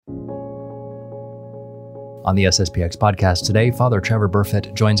On the SSPX podcast today, Father Trevor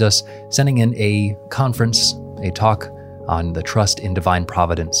Burfitt joins us, sending in a conference, a talk on the trust in divine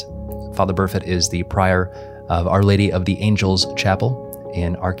providence. Father Burfitt is the prior of Our Lady of the Angels Chapel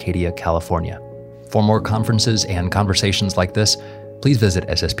in Arcadia, California. For more conferences and conversations like this, please visit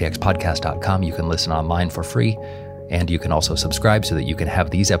sspxpodcast.com. You can listen online for free, and you can also subscribe so that you can have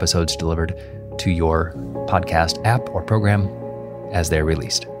these episodes delivered to your podcast app or program as they're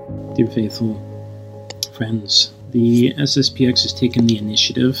released. Dear faithful friends, the SSPX has taken the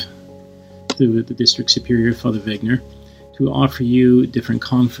initiative through the District Superior, Father Wegner, to offer you different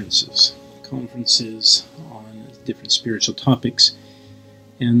conferences on different spiritual topics.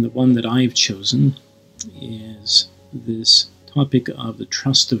 And the one that I've chosen is this topic of the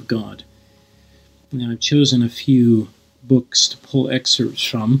trust of God. Now, I've chosen a few books to pull excerpts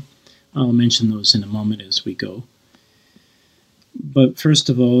from. I'll mention those in a moment as we go. But first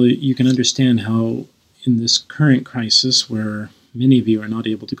of all, you can understand how in this current crisis where many of you are not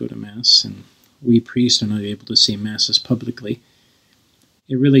able to go to Mass and we priests are not able to say Masses publicly,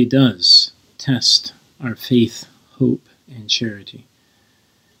 it really does test our faith, hope, and charity.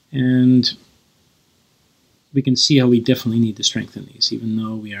 And we can see how we definitely need to strengthen these, even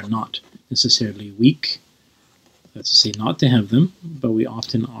though we are not necessarily weak. That's to say not to have them, but we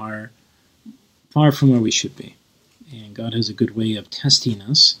often are far from where we should be. And God has a good way of testing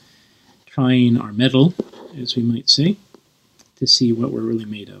us, trying our mettle, as we might say, to see what we're really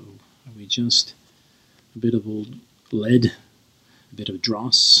made of. Are we just a bit of old lead, a bit of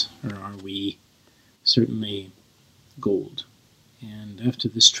dross, or are we certainly gold? And after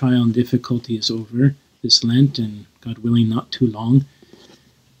this trial and difficulty is over, this Lent, and God willing not too long,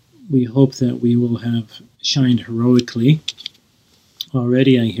 we hope that we will have shined heroically.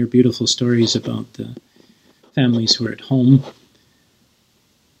 Already I hear beautiful stories about the families who are at home,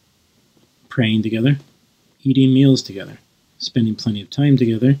 praying together, eating meals together, spending plenty of time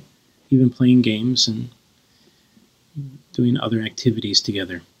together, even playing games and doing other activities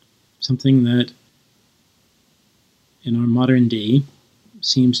together. Something that in our modern day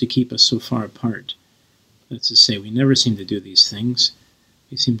seems to keep us so far apart. That's to say, we never seem to do these things.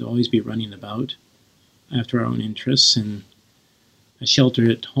 We seem to always be running about after our own interests, and a shelter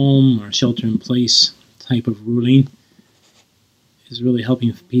at home or a shelter in place type of ruling is really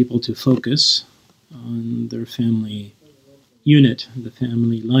helping people to focus on their family unit, the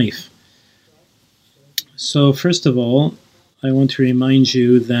family life. So first of all, I want to remind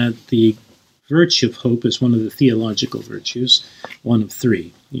you that the virtue of hope is one of the theological virtues, one of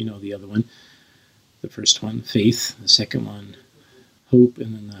three. You know the other one. The first one, faith. The second one, hope.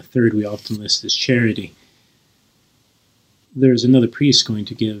 And then the third we often list as charity. There's another priest going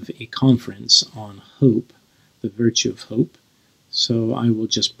to give a conference on hope, the virtue of hope. So I will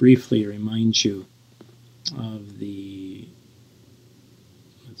just briefly remind you of the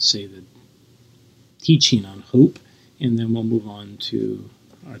teaching on hope, and then we'll move on to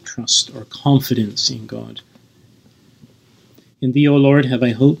our trust or confidence in God. In thee, O Lord, have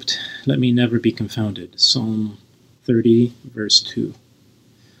I hoped, let me never be confounded. Psalm 30, verse 2.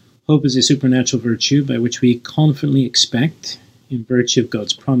 Hope is a supernatural virtue by which we confidently expect, in virtue of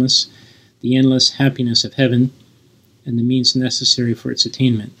God's promise, the endless happiness of heaven and the means necessary for its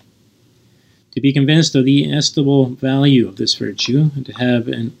attainment. To be convinced of the inestimable value of this virtue and to have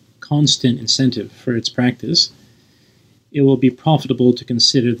a constant incentive for its practice, it will be profitable to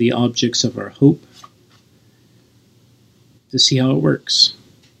consider the objects of our hope, to see how it works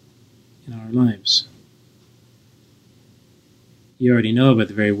in our lives. You already know about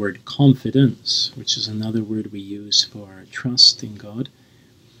the very word confidence, which is another word we use for trust in God,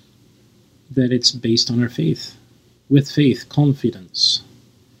 that it's based on our faith. With faith, confidence.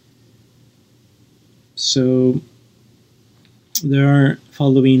 So there are,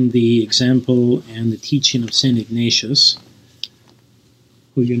 following the example and the teaching of St. Ignatius,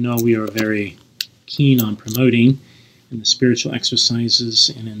 who you know we are very keen on promoting in the spiritual exercises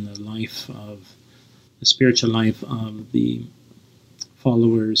and in the spiritual life of the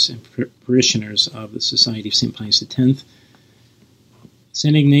followers and parishioners of the Society of St. Pius X.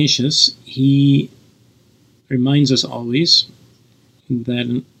 St. Ignatius, he reminds us always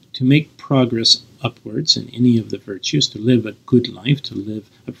that to make progress upwards in any of the virtues, to live a good life, to live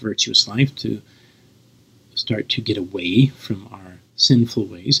a virtuous life, to start to get away from our sinful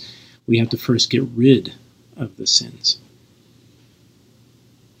ways, we have to first get rid of the sins.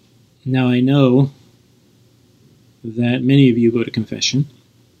 Now I know that many of you go to confession.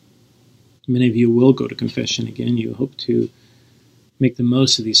 Many of you will go to confession again. You hope to make the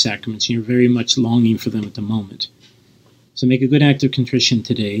most of these sacraments, and you're very much longing for them at the moment. So make a good act of contrition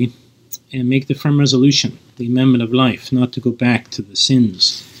today and make the firm resolution, the amendment of life, not to go back to the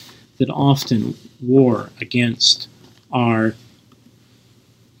sins that often war against our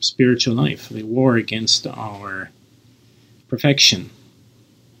spiritual life. They war against our perfection.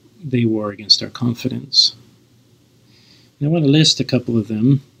 They war against our confidence. And I want to list a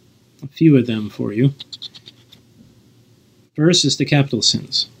few of them for you. First is the capital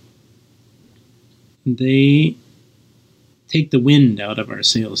sins. They take the wind out of our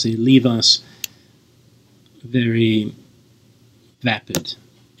sails. They leave us very vapid,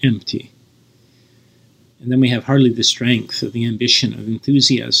 empty. And then we have hardly the strength or the ambition or the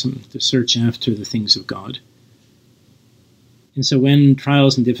enthusiasm to search after the things of God. And so when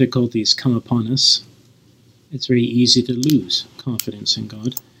trials and difficulties come upon us, it's very easy to lose confidence in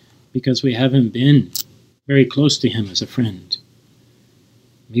God because we haven't been very close to Him as a friend.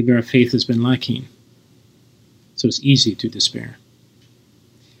 Maybe our faith has been lacking. So it's easy to despair.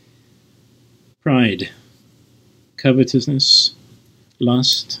 Pride, covetousness,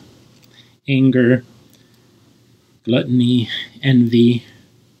 lust, anger, gluttony, envy,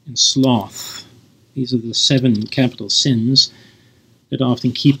 and sloth. These are the 7 capital sins that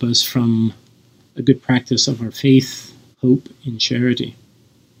often keep us from a good practice of our faith, hope, and charity.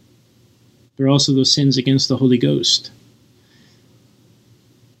 There are also those sins against the Holy Ghost.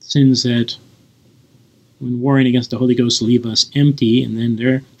 Sins that, when warring against the Holy Ghost, leave us empty, and then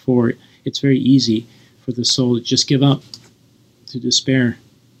therefore it's very easy for the soul to just give up, to despair.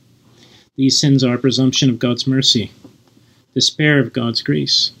 These sins are presumption of God's mercy, despair of God's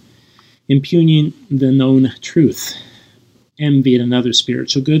grace, impugning the known truth, envy at another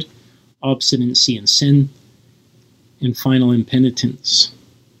spiritual good, obstinacy in sin, and final impenitence.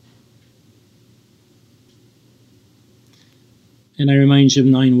 And I remind you of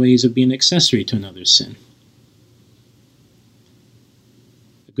 9 ways of being accessory to another's sin.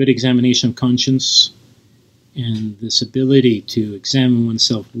 A good examination of conscience and this ability to examine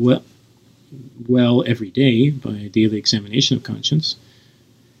oneself well every day by a daily examination of conscience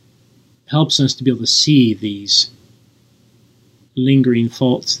helps us to be able to see these lingering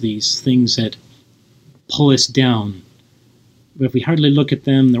faults, these things that pull us down. But if we hardly look at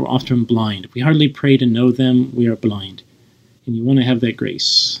them, they're often blind. If we hardly pray to know them, we are blind. And you want to have that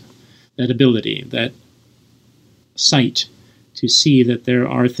grace, that ability, that sight to see that there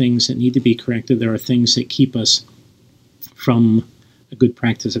are things that need to be corrected. There are things that keep us from a good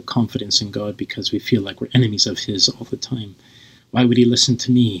practice of confidence in God because we feel like we're enemies of His all the time. Why would He listen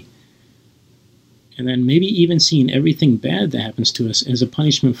to me? And then maybe even seeing everything bad that happens to us as a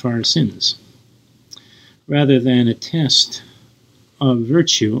punishment for our sins, rather than a test of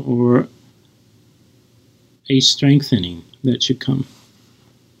virtue or a strengthening that should come.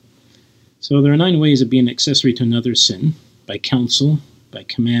 So there are 9 ways of being accessory to another's sin: by counsel, by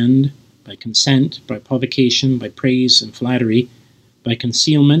command, by consent, by provocation, by praise and flattery, by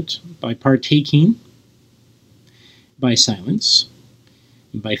concealment, by partaking, by silence,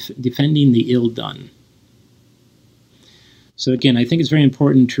 by defending the ill done. So again, I think it's very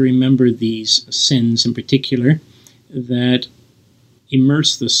important to remember these sins in particular that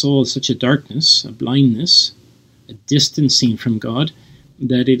immerse the soul in such a darkness, a blindness, a distancing from God,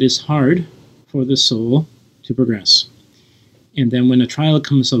 that it is hard for the soul to progress. And then when a trial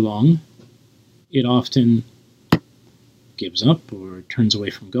comes along, it often gives up or turns away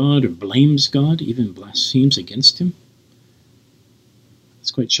from God or blames God, even blasphemes against Him.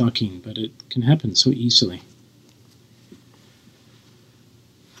 It's quite shocking, but it can happen so easily.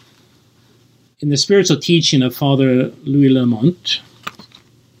 In the spiritual teaching of Father Louis Lallemant,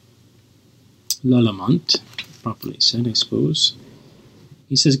 properly said, I suppose,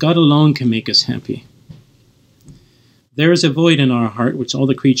 he says, God alone can make us happy. There is a void in our heart which all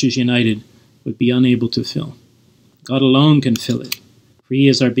the creatures united would be unable to fill. God alone can fill it, for He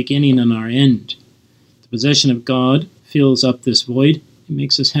is our beginning and our end. The possession of God fills up this void. It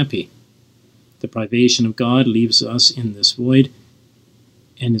makes us happy. The privation of God leaves us in this void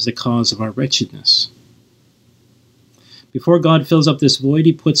and is the cause of our wretchedness. Before God fills up this void,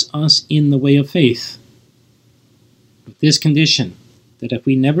 He puts us in the way of faith, with this condition, that if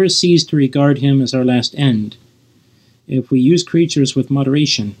we never cease to regard Him as our last end, if we use creatures with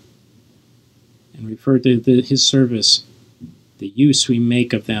moderation and refer to His service, the use we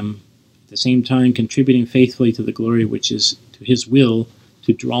make of them, at the same time contributing faithfully to the glory which is to His will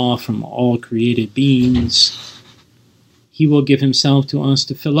to draw from all created beings, He will give Himself to us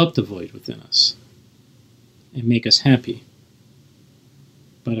to fill up the void within us and make us happy.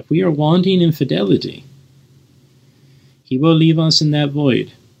 But if we are wanting in fidelity, He will leave us in that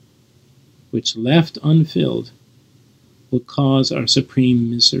void, which left unfilled will cause our supreme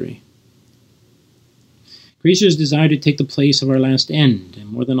misery. Creatures desire to take the place of our last end, and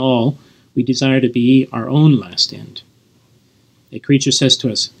more than all, we desire to be our own last end. A creature says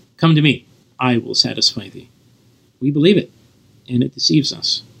to us, "Come to me, I will satisfy thee." We believe it, and it deceives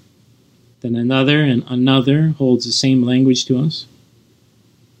us. Then another and another holds the same language to us,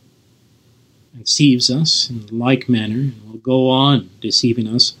 and deceives us in like manner, and will go on deceiving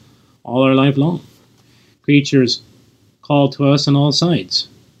us all our life long. Creatures call to us on all sides,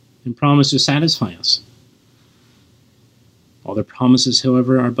 and promise to satisfy us. All their promises,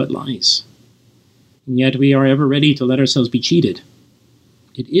 however, are but lies, and yet we are ever ready to let ourselves be cheated.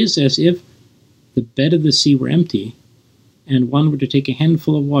 It is as if the bed of the sea were empty, and one were to take a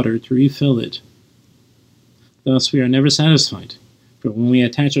handful of water to refill it. Thus we are never satisfied, for when we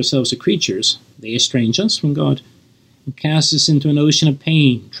attach ourselves to creatures, they estrange us from God, and cast us into an ocean of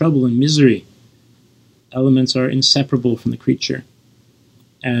pain, trouble, and misery. Elements are inseparable from the creature,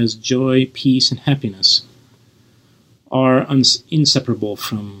 as joy, peace, and happiness are inseparable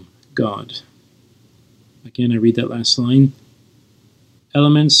from God. Again, I read that last line.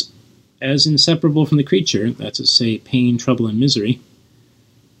 Elements as inseparable from the creature, that's to say, pain, trouble, and misery,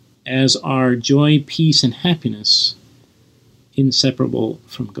 as are joy, peace, and happiness inseparable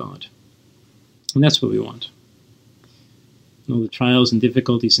from God. And that's what we want. In all the trials and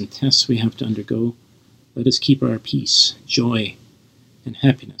difficulties and tests we have to undergo, let us keep our peace, joy, and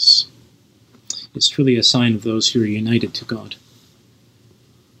happiness. It's truly a sign of those who are united to God.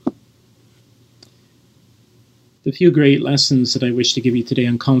 The few great lessons that I wish to give you today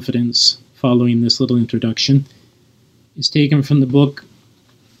on confidence, following this little introduction, is taken from the book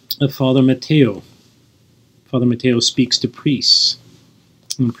of Father Matteo. Father Matteo speaks to priests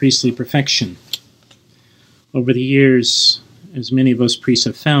on priestly perfection. Over the years, as many of us priests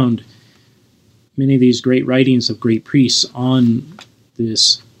have found, many of these great writings of great priests on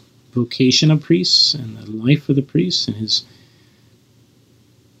this vocation of priests and the life of the priest and his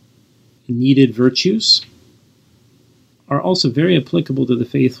needed virtues are also very applicable to the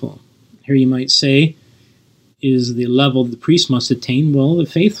faithful. Here you might say, is the level the priest must attain? Well, the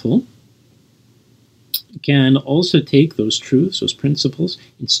faithful can also take those truths, those principles,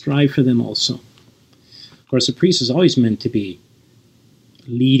 and strive for them also. Of course, a priest is always meant to be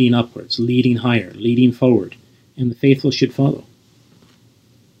leading upwards, leading higher, leading forward, and the faithful should follow.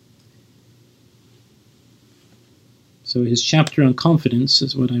 So his chapter on confidence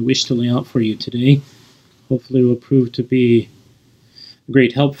is what I wish to lay out for you today. Hopefully it will prove to be a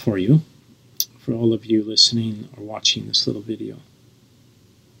great help for you, for all of you listening or watching this little video.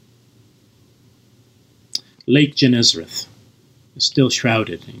 Lake Gennesareth is still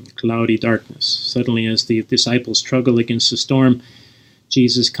shrouded in cloudy darkness. Suddenly, as the disciples struggle against the storm,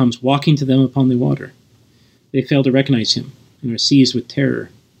 Jesus comes walking to them upon the water. They fail to recognize him and are seized with terror,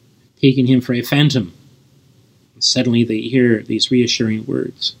 taking him for a phantom. And suddenly they hear these reassuring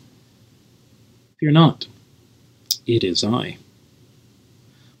words. "Fear not, it is I."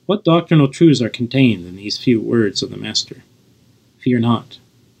 What doctrinal truths are contained in these few words of the Master? Fear not.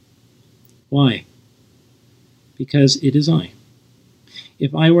 Why? Because it is I.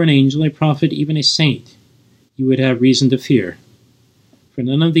 If I were an angel, a prophet, even a saint, you would have reason to fear. For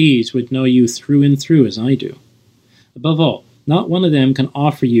none of these would know you through and through as I do. Above all, not one of them can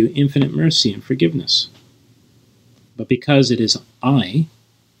offer you infinite mercy and forgiveness. But because it is I,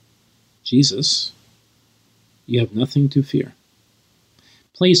 Jesus, you have nothing to fear.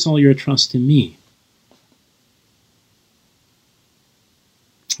 Place all your trust in me.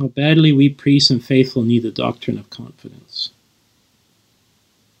 How badly we priests and faithful need the doctrine of confidence.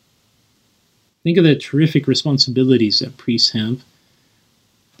 Think of the terrific responsibilities that priests have,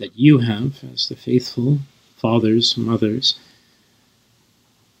 that you have as the faithful, fathers, mothers,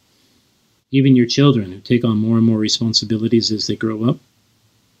 even your children who take on more and more responsibilities as they grow up.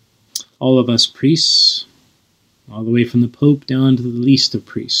 All of us priests, all the way from the Pope down to the least of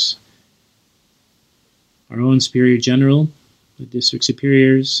priests. Our own Superior General, the district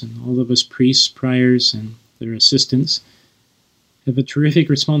superiors, and all of us priests, priors, and their assistants have a terrific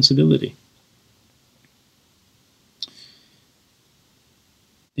responsibility.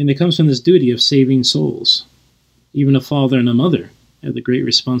 And it comes from this duty of saving souls. Even a father and a mother have the great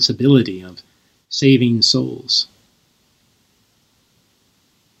responsibility of saving souls.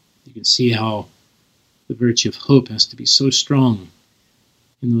 You can see how the virtue of hope has to be so strong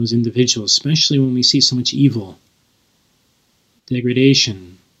in those individuals, especially when we see so much evil,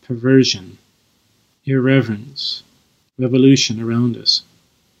 degradation, perversion, irreverence, revolution around us.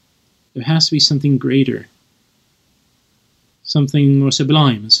 There has to be something greater, something more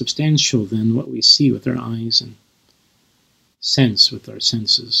sublime and substantial than what we see with our eyes and sense with our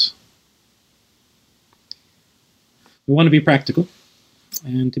senses. We want to be practical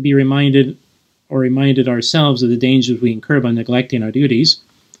and to be reminded ourselves of the dangers we incur by neglecting our duties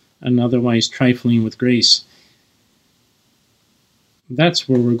and otherwise trifling with grace. That's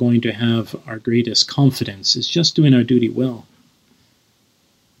where we're going to have our greatest confidence, is just doing our duty well.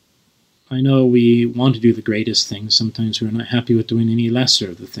 I know we want to do the greatest things. Sometimes we're not happy with doing any lesser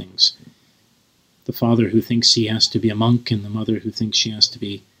of the things. The father who thinks he has to be a monk and the mother who thinks she has to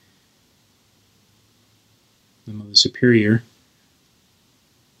be the mother superior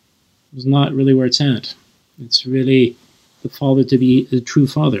is not really where it's at. It's really the father to be the true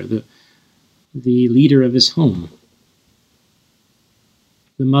father, the leader of his home.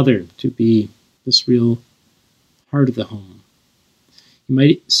 The mother to be this real heart of the home. You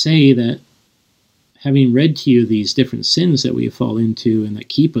might say that having read to you these different sins that we fall into and that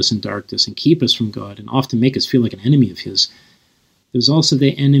keep us in darkness and keep us from God and often make us feel like an enemy of His, there's also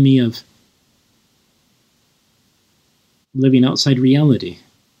the enemy of living outside reality.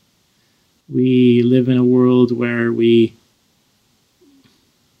 We live in a world where we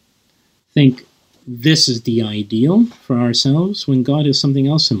think this is the ideal for ourselves when God has something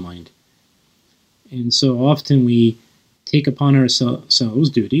else in mind. And so often we take upon ourselves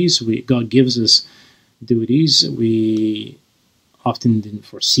duties. God gives us duties. We often didn't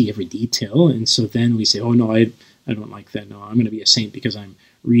foresee every detail. And so then we say, oh no, I don't like that. No, I'm going to be a saint because I'm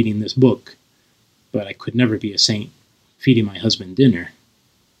reading this book. But I could never be a saint feeding my husband dinner.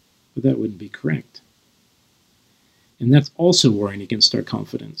 But that wouldn't be correct. And that's also warring against our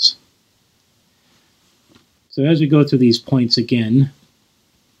confidence. So as we go through these points again,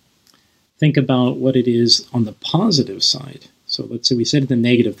 think about what it is on the positive side. So let's say we said the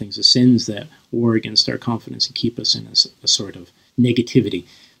negative things, the sins that war against our confidence and keep us in a sort of negativity.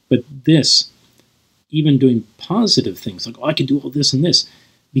 But this, even doing positive things, like, oh, I can do all this and this,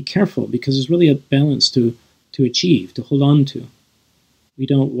 be careful, because there's really a balance to achieve, to hold on to. We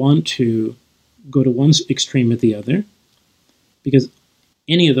don't want to go to one extreme or the other, because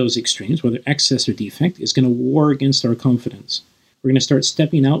any of those extremes, whether excess or defect, is going to war against our confidence. We're going to start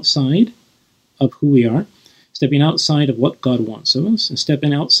stepping outside of who we are, stepping outside of what God wants of us, and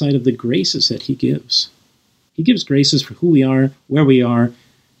stepping outside of the graces that He gives. He gives graces for who we are, where we are,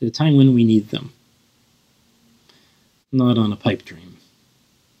 at a time when we need them. Not on a pipe dream.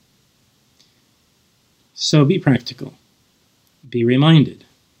 So be practical. Be reminded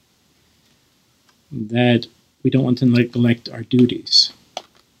that we don't want to neglect our duties.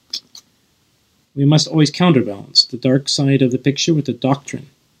 We must always counterbalance the dark side of the picture with the doctrine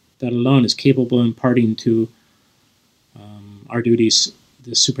that alone is capable of imparting to our duties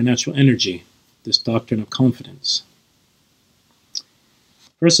this supernatural energy, this doctrine of confidence.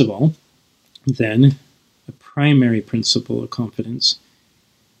 First of all, then, the primary principle of confidence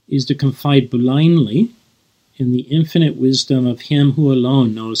is to confide blindly in the infinite wisdom of Him who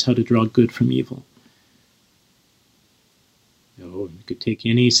alone knows how to draw good from evil. You could take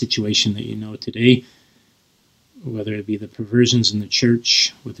any situation that you know today, whether it be the perversions in the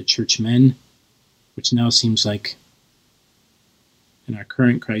church with the churchmen, which now seems like, in our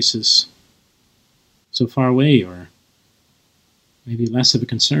current crisis, so far away, or maybe less of a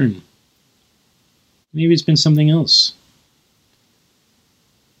concern. Maybe it's been something else.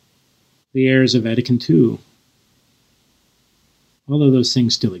 The errors of Vatican II. Although those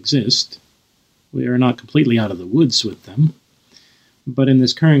things still exist, we are not completely out of the woods with them. But in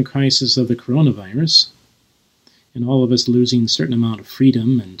this current crisis of the coronavirus, and all of us losing a certain amount of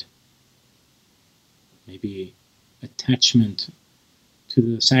freedom and maybe attachment to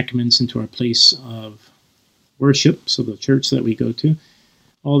the sacraments and to our place of worship, so the church that we go to,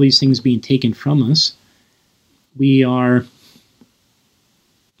 all these things being taken from us, we are,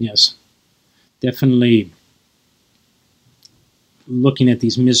 yes, definitely looking at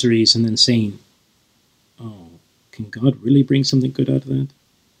these miseries and then saying, oh, can God really bring something good out of that?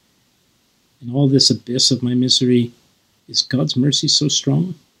 In all this abyss of my misery, is God's mercy so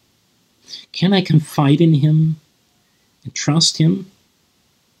strong? Can I confide in Him and trust Him?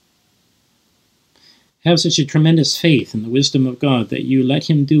 Have such a tremendous faith in the wisdom of God that you let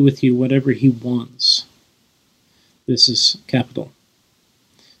Him do with you whatever He wants. This is capital.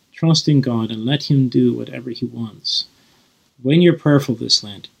 Trust in God and let Him do whatever He wants. When you're prayerful this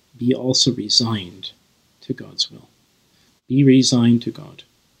Lent, be also resigned to God's will. Be resigned to God.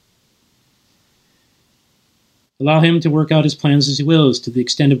 Allow Him to work out His plans as He wills, to the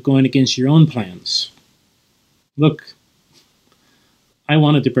extent of going against your own plans. Look, I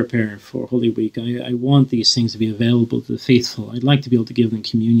wanted to prepare for Holy Week. I want these things to be available to the faithful. I'd like to be able to give them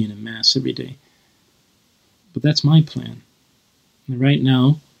communion and Mass every day. But that's my plan. And right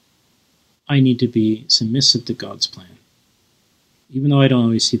now, I need to be submissive to God's plan. Even though I don't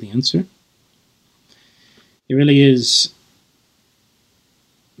always see the answer, it really is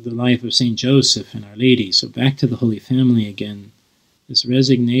the life of St. Joseph and Our Lady. So back to the Holy Family again, this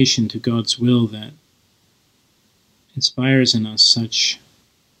resignation to God's will that inspires in us such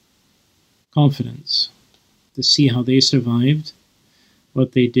confidence to see how they survived,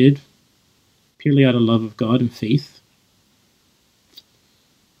 what they did, purely out of love of God and faith.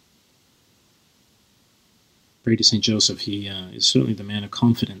 Pray to St. Joseph. He is certainly the man of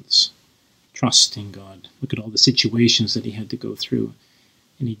confidence, trust in God. Look at all the situations that he had to go through,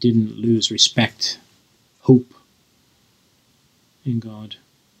 and he didn't lose respect, hope in God.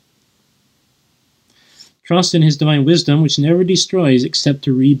 Trust in his divine wisdom, which never destroys except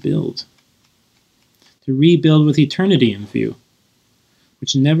to rebuild with eternity in view,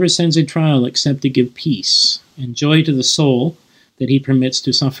 which never sends a trial except to give peace and joy to the soul that he permits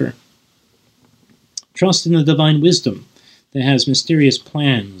to suffer. Trust in the divine wisdom that has mysterious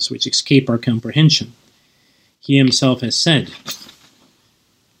plans which escape our comprehension. He himself has said,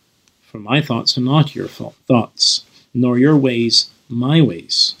 "For my thoughts are not your thoughts, nor your ways my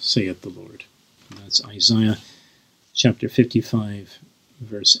ways, saith the Lord." And that's Isaiah chapter 55,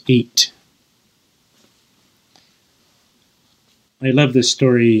 verse 8. I love this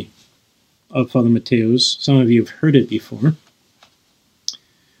story of Father Mateos. Some of you have heard it before.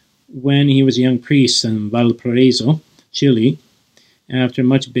 When he was a young priest in Valparaiso, Chile, after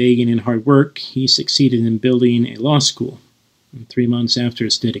much begging and hard work, he succeeded in building a law school. And 3 months after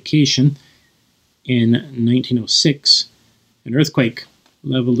its dedication, in 1906, an earthquake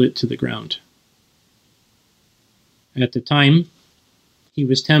leveled it to the ground. At the time, he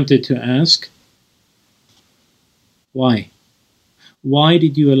was tempted to ask, why? Why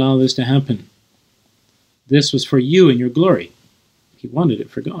did you allow this to happen? This was for you and your glory. He wanted it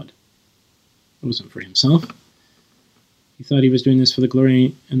for God. It wasn't for himself. He thought he was doing this for the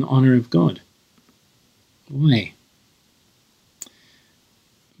glory and the honor of God. Why?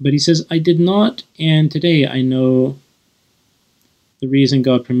 But he says, I did not, and today I know the reason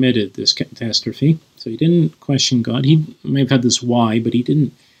God permitted this catastrophe. So he didn't question God. He may have had this why, but he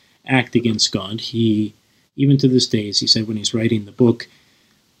didn't act against God. He, even to this day, as he said when he's writing the book,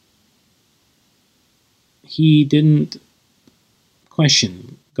 he didn't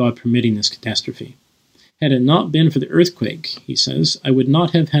question God permitting this catastrophe. Had it not been for the earthquake, he says, I would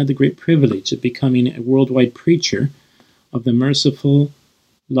not have had the great privilege of becoming a worldwide preacher of the merciful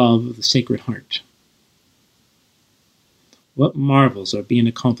love of the Sacred Heart. What marvels are being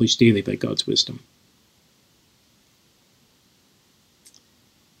accomplished daily by God's wisdom.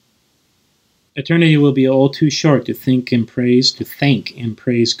 Eternity will be all too short to thank and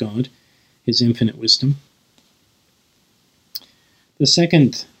praise God, his infinite wisdom. The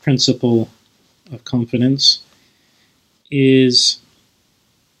second principle of confidence is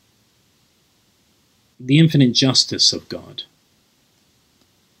the infinite justice of God.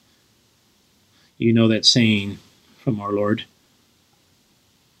 You know that saying from our Lord,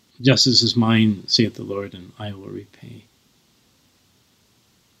 justice is mine, saith the Lord, and I will repay.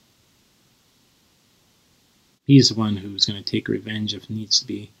 He's the one who's going to take revenge if needs to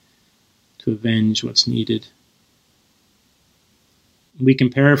be, to avenge what's needed. We can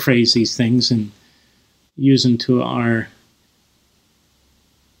paraphrase these things and use them to our,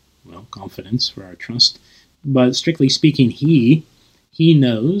 confidence, for our trust. But strictly speaking, he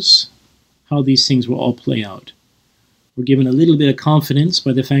knows how these things will all play out. We're given a little bit of confidence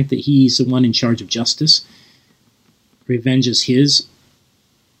by the fact that he's the one in charge of justice. Revenge is his,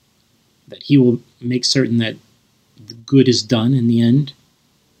 that he will make certain that the good is done in the end.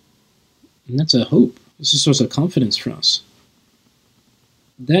 And that's a hope. It's a source of confidence for us.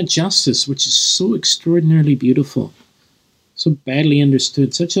 That justice, which is so extraordinarily beautiful, so badly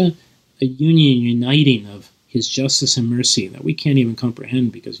understood, such a uniting of his justice and mercy that we can't even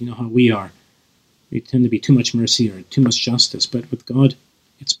comprehend, because you know how we are. We tend to be too much mercy or too much justice, but with God,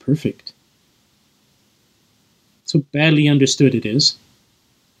 it's perfect. So badly understood it is.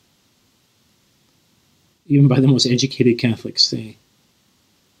 Even by the most educated Catholics, they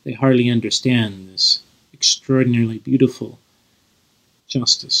hardly understand this extraordinarily beautiful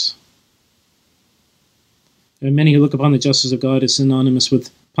justice. There are many who look upon the justice of God as synonymous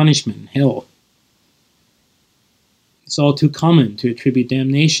with punishment and hell. It's all too common to attribute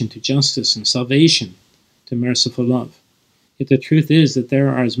damnation to justice and salvation to merciful love. Yet the truth is that there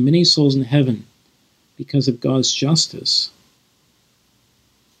are as many souls in heaven because of God's justice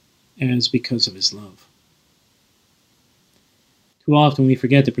as because of his love. Too often we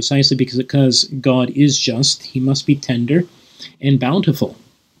forget that precisely because God is just, he must be tender and bountiful.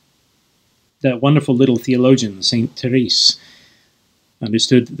 That wonderful little theologian, Saint Therese,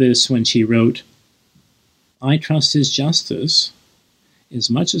 understood this when she wrote, "I trust his justice as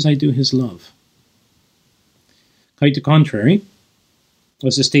much as I do his love." Quite the contrary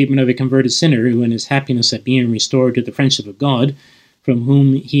was the statement of a converted sinner who, in his happiness at being restored to the friendship of God, from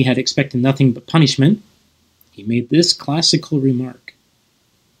whom he had expected nothing but punishment, he made this classical remark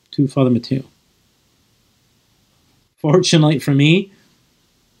to Father Matteo. Fortunately for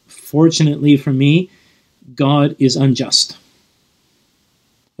me, God is unjust.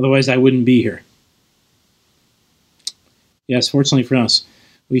 Otherwise, I wouldn't be here. Yes, fortunately for us,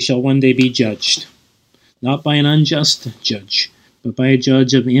 we shall one day be judged, not by an unjust judge, but by a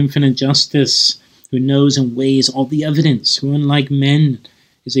judge of infinite justice, who knows and weighs all the evidence, who, unlike men,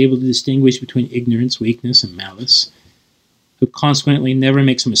 is able to distinguish between ignorance, weakness, and malice, who consequently never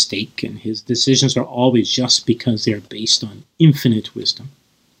makes a mistake, and his decisions are always just because they are based on infinite wisdom.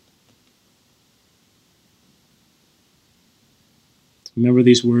 Remember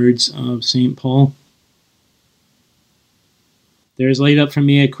these words of St. Paul? "There is laid up for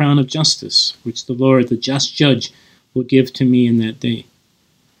me a crown of justice, which the Lord, the just judge, will give to me in that day."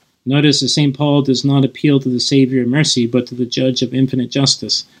 Notice that St. Paul does not appeal to the Savior of mercy, but to the judge of infinite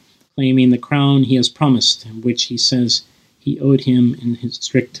justice, claiming the crown he has promised, in which he says he owed him in his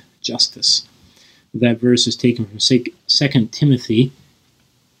strict justice. That verse is taken from 2 Timothy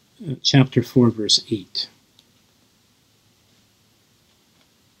chapter 4, verse 8.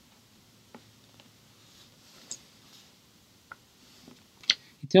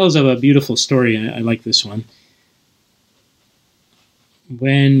 He tells of a beautiful story. I like this one.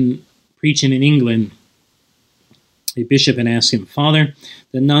 When preaching in England, a bishop had asked him, "Father,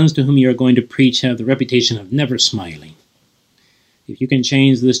 the nuns to whom you are going to preach have the reputation of never smiling. If you can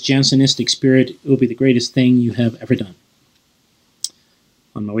change this Jansenistic spirit, it will be the greatest thing you have ever done."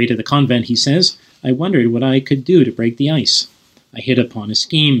 On my way to the convent, he says, I wondered what I could do to break the ice. I hit upon a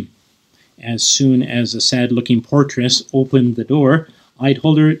scheme. As soon as a sad-looking portress opened the door, I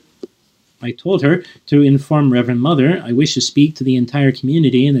told her to inform Reverend Mother I wish to speak to the entire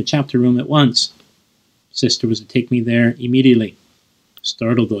community in the chapter room at once. Sister was to take me there immediately.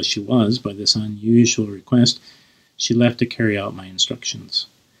 Startled though she was by this unusual request, she left to carry out my instructions.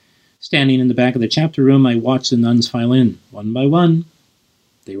 Standing in the back of the chapter room, I watched the nuns file in, one by one.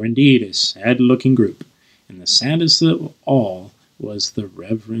 They were indeed a sad-looking group, and the saddest of all was the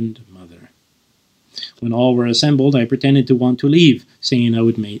Reverend Mother. When all were assembled, I pretended to want to leave, saying I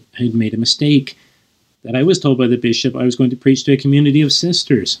had made a mistake, that I was told by the bishop I was going to preach to a community of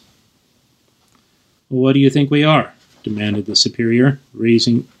sisters. "Well, what do you think we are?" demanded the superior,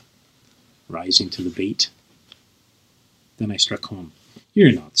 rising to the bait. Then I struck home.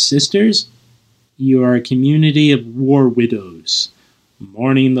 "You're not sisters. You are a community of war widows,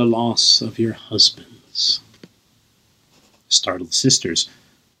 mourning the loss of your husbands." Startled sisters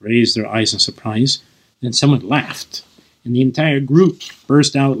raised their eyes in surprise. Then someone laughed, and the entire group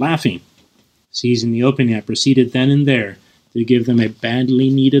burst out laughing. Seizing the opening, I proceeded then and there to give them a badly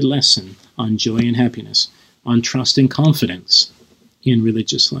needed lesson on joy and happiness, on trust and confidence in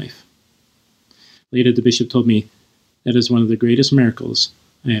religious life. Later, the bishop told me that is one of the greatest miracles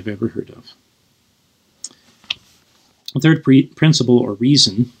I have ever heard of. A third principle or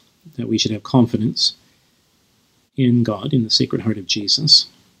reason that we should have confidence in God, in the Sacred Heart of Jesus,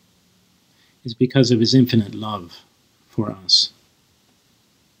 is because of his infinite love for us.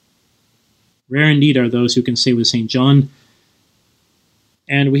 Rare indeed are those who can say with St. John,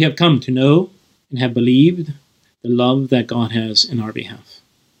 "And we have come to know and have believed the love that God has in our behalf."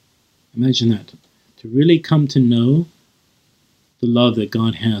 Imagine that, to really come to know the love that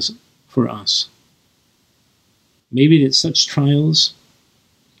God has for us. Maybe it's such trials,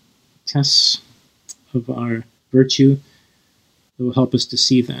 tests of our virtue, that will help us to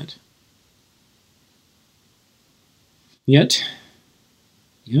see that. Yet,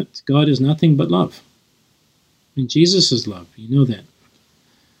 God is nothing but love. And Jesus is love. You know that.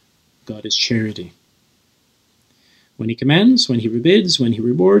 God is charity. When he commands, when he forbids, when he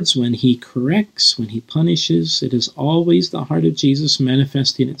rewards, when he corrects, when he punishes, it is always the heart of Jesus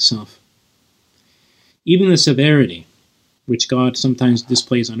manifesting itself. Even the severity which God sometimes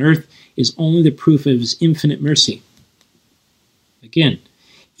displays on earth is only the proof of his infinite mercy. Again,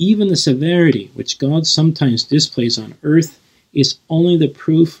 even the severity which God sometimes displays on earth is only the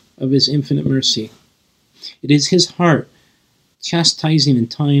proof of his infinite mercy. It is his heart chastising in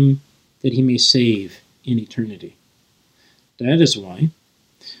time that he may save in eternity. That is why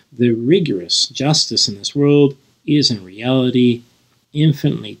the rigorous justice in this world is in reality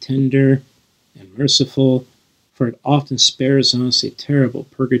infinitely tender and merciful, for it often spares us a terrible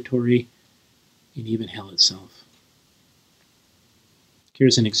purgatory and even hell itself.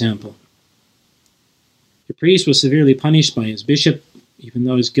 Here's an example. The priest was severely punished by his bishop, even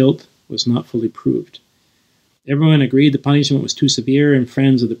though his guilt was not fully proved. Everyone agreed the punishment was too severe, and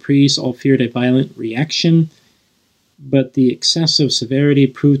friends of the priest all feared a violent reaction, but the excessive severity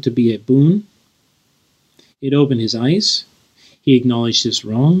proved to be a boon. It opened his eyes. He acknowledged his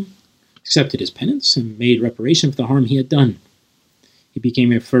wrong, accepted his penance, and made reparation for the harm he had done. He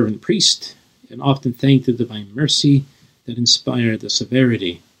became a fervent priest and often thanked the divine mercy that inspired the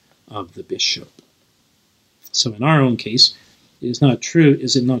severity of the bishop. So in our own case, is it not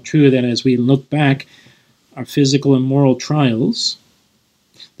true that as we look back, our physical and moral trials,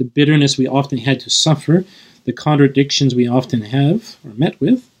 the bitterness we often had to suffer, the contradictions we often have or met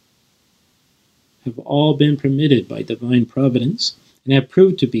with, have all been permitted by divine providence and have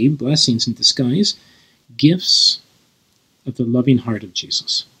proved to be blessings in disguise, gifts of the loving heart of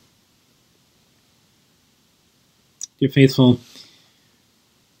Jesus. Dear faithful,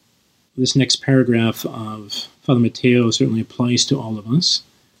 this next paragraph of Father Mateo certainly applies to all of us.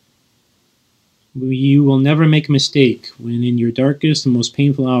 You will never make a mistake when in your darkest and most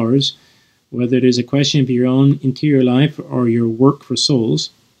painful hours, whether it is a question of your own interior life or your work for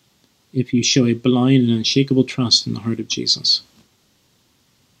souls, if you show a blind and unshakable trust in the heart of Jesus.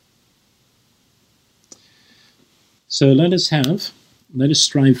 So let us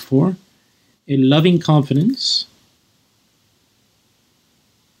strive for a loving confidence.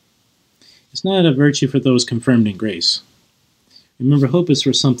 It's not a virtue for those confirmed in grace. Remember, hope is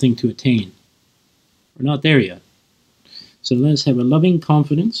for something to attain. We're not there yet. So let us have a loving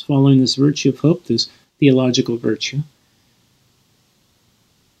confidence following this virtue of hope, this theological virtue.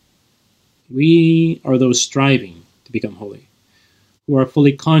 We are those striving to become holy, who are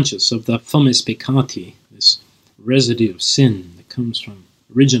fully conscious of the fumus peccati, this residue of sin that comes from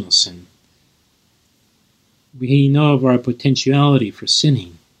original sin. We know of our potentiality for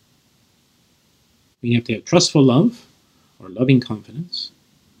sinning. We have to have trustful love, or loving confidence.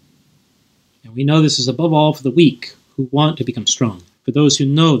 And we know this is above all for the weak who want to become strong, for those who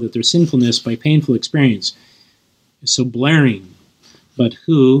know that their sinfulness by painful experience is so blaring, but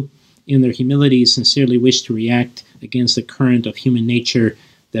who, in their humility, sincerely wish to react against the current of human nature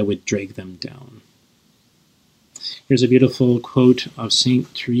that would drag them down. Here's a beautiful quote of Saint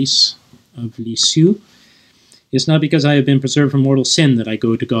Therese of Lisieux. It's not because I have been preserved from mortal sin that I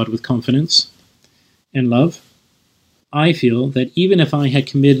go to God with confidence and love. I feel that even if I had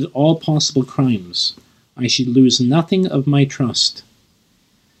committed all possible crimes, I should lose nothing of my trust.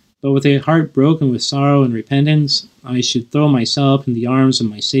 But with a heart broken with sorrow and repentance, I should throw myself in the arms of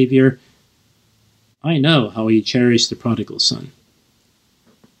my Savior. I know how he cherished the prodigal son.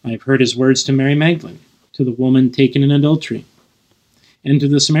 I have heard his words to Mary Magdalene, to the woman taken in adultery, and to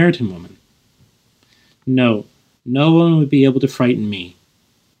the Samaritan woman. No one would be able to frighten me,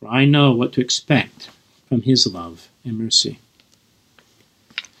 for I know what to expect from his love and mercy.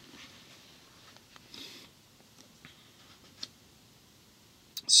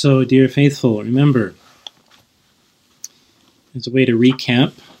 So, dear faithful, remember, as a way to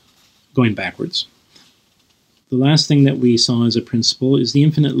recap, going backwards, the last thing that we saw as a principle is the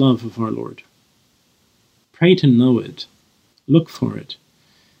infinite love of our Lord. Pray to know it. Look for it.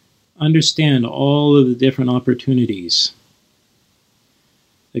 Understand all of the different opportunities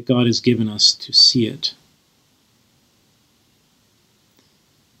that God has given us to see it.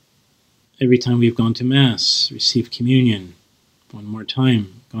 Every time we've gone to Mass, received communion one more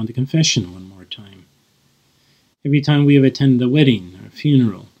time, gone to confession one more time. Every time we have attended a wedding or a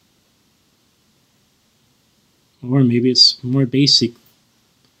funeral. Or maybe it's more basic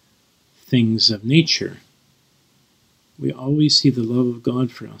things of nature. We always see the love of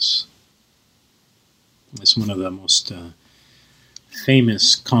God for us. It's one of the most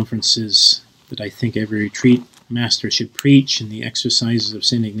famous conferences that I think every retreat master should preach in the exercises of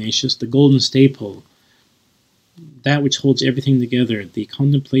St. Ignatius, the golden staple, that which holds everything together, the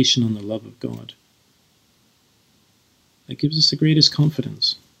contemplation on the love of God. That gives us the greatest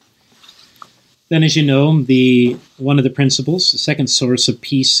confidence. Then, as you know, one of the principles, the second source of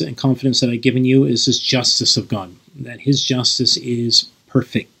peace and confidence that I've given you is this justice of God, that his justice is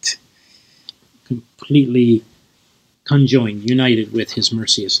perfect, completely conjoined, united with his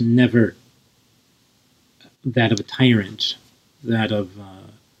mercy. It's never that of a tyrant, that of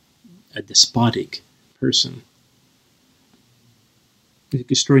a despotic person. It's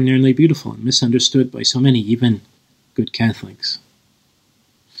extraordinarily beautiful and misunderstood by so many, even good Catholics.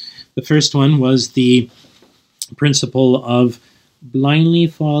 The first one was the principle of blindly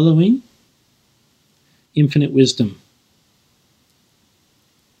following infinite wisdom.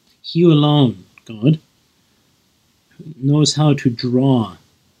 He alone God, who knows how to draw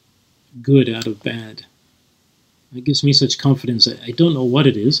good out of bad. It gives me such confidence. I don't know what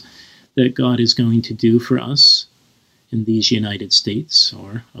it is that God is going to do for us in these United States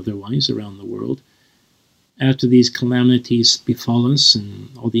or otherwise around the world after these calamities befall us and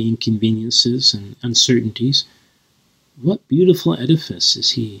all the inconveniences and uncertainties. What beautiful edifice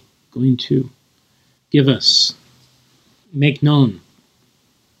is He going to give us, make known?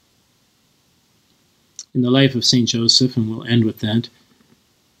 In the life of St. Joseph, and we'll end with that,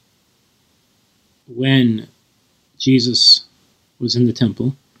 when Jesus was in the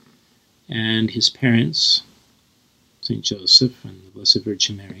temple and his parents, St. Joseph and the Blessed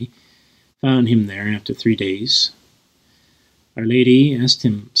Virgin Mary, found him there after 3 days, Our Lady asked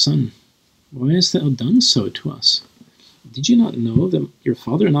him, Son, why hast thou done so to us? Did you not know that your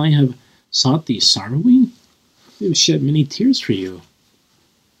father and I have sought thee sorrowing? We have shed many tears for you.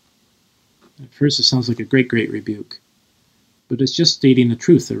 At first it sounds like a great, great rebuke, but it's just stating the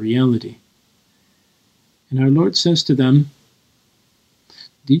truth, the reality. And our Lord says to them,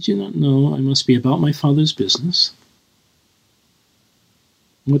 Did you not know I must be about my Father's business?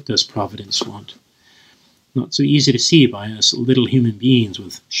 What does providence want? Not so easy to see by us little human beings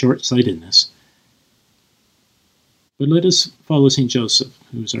with short-sightedness. But let us follow St. Joseph,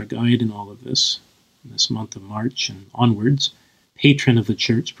 who is our guide in all of this, in this month of March and onwards, patron of the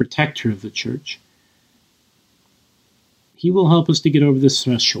Church, protector of the Church. He will help us to get over this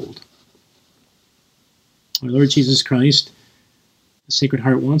threshold. Our Lord Jesus Christ, the Sacred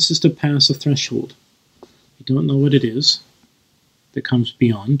Heart, wants us to pass a threshold. We don't know what it is that comes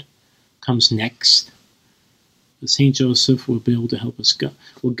beyond, comes next. But St. Joseph will be able to help us,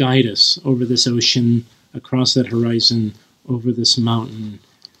 will guide us over this ocean, across that horizon, over this mountain,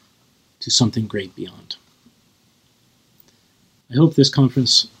 to something great beyond. I hope this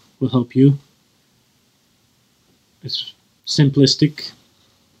conference will help you. It's simplistic,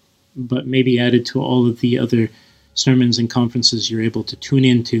 but maybe added to all of the other sermons and conferences you're able to tune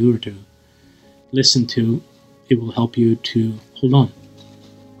into or to listen to, it will help you to hold on.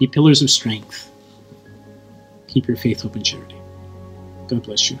 Be pillars of strength. Keep your faith, hope, and charity. God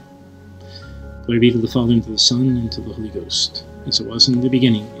bless you. Glory be to the Father, and to the Son, and to the Holy Ghost, as it was in the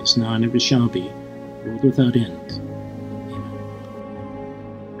beginning, is now, and ever shall be, world without end.